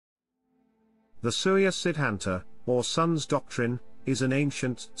The Surya Siddhanta, or Sun's Doctrine, is an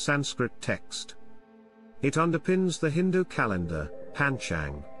ancient Sanskrit text. It underpins the Hindu calendar,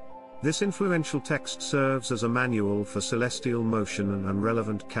 Panchang. This influential text serves as a manual for celestial motion and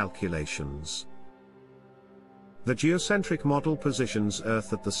relevant calculations. The geocentric model positions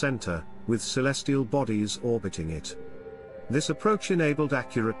Earth at the center, with celestial bodies orbiting it. This approach enabled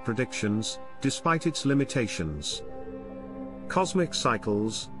accurate predictions, despite its limitations. Cosmic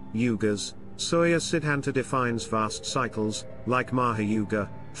cycles, yugas. Surya Siddhanta defines vast cycles, like Mahayuga,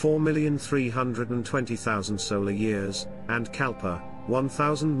 4,320,000 solar years, and Kalpa,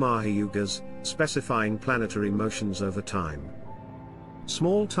 1,000 Mahayugas, specifying planetary motions over time.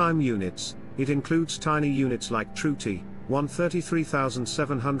 Small time units. It includes tiny units like Truti,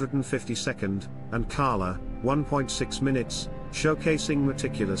 133,750 second, and Kala, 1.6 minutes, showcasing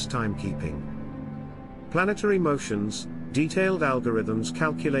meticulous timekeeping. Planetary motions. Detailed algorithms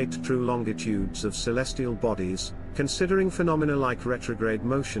calculate true longitudes of celestial bodies, considering phenomena like retrograde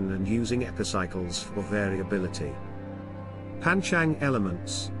motion and using epicycles for variability. Panchang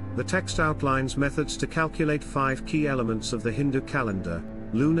elements. The text outlines methods to calculate 5 key elements of the Hindu calendar: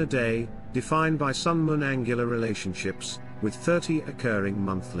 lunar day, defined by sun-moon angular relationships, with 30 occurring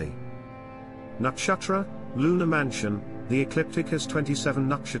monthly. Nakshatra, lunar mansion. The ecliptic has 27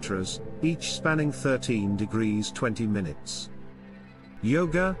 nakshatras, each spanning 13 degrees 20 minutes.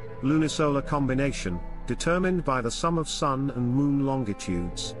 Yoga, lunisolar combination, determined by the sum of sun and moon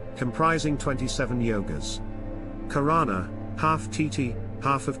longitudes, comprising 27 yogas. Karana, half Tithi,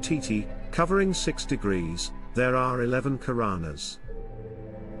 half of Tithi, covering 6 degrees, there are 11 Karanas.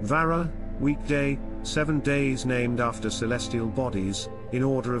 Vara, weekday, 7 days named after celestial bodies, in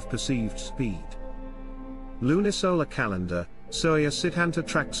order of perceived speed. Lunisolar calendar. Surya Siddhanta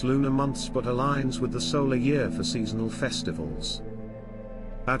tracks lunar months but aligns with the solar year for seasonal festivals.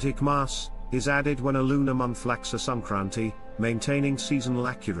 Adhik Mas is added when a lunar month lacks a Sankranti, maintaining seasonal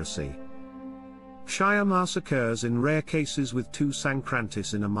accuracy. Kshaya Mas occurs in rare cases with 2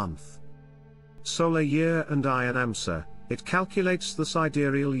 Sankrantis in a month. Solar year and Ayanamsa. It calculates the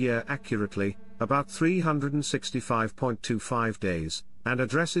sidereal year accurately, about 365.25 days, and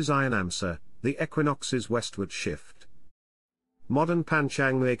addresses Ayanamsa, the equinox's westward shift. Modern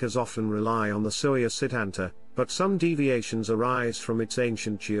Panchang makers often rely on the Surya Siddhanta, but some deviations arise from its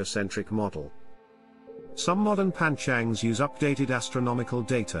ancient geocentric model. Some modern Panchangs use updated astronomical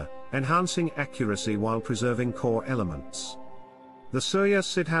data, enhancing accuracy while preserving core elements. The Surya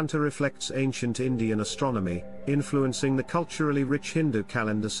Siddhanta reflects ancient Indian astronomy, influencing the culturally rich Hindu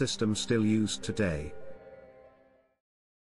calendar system still used today.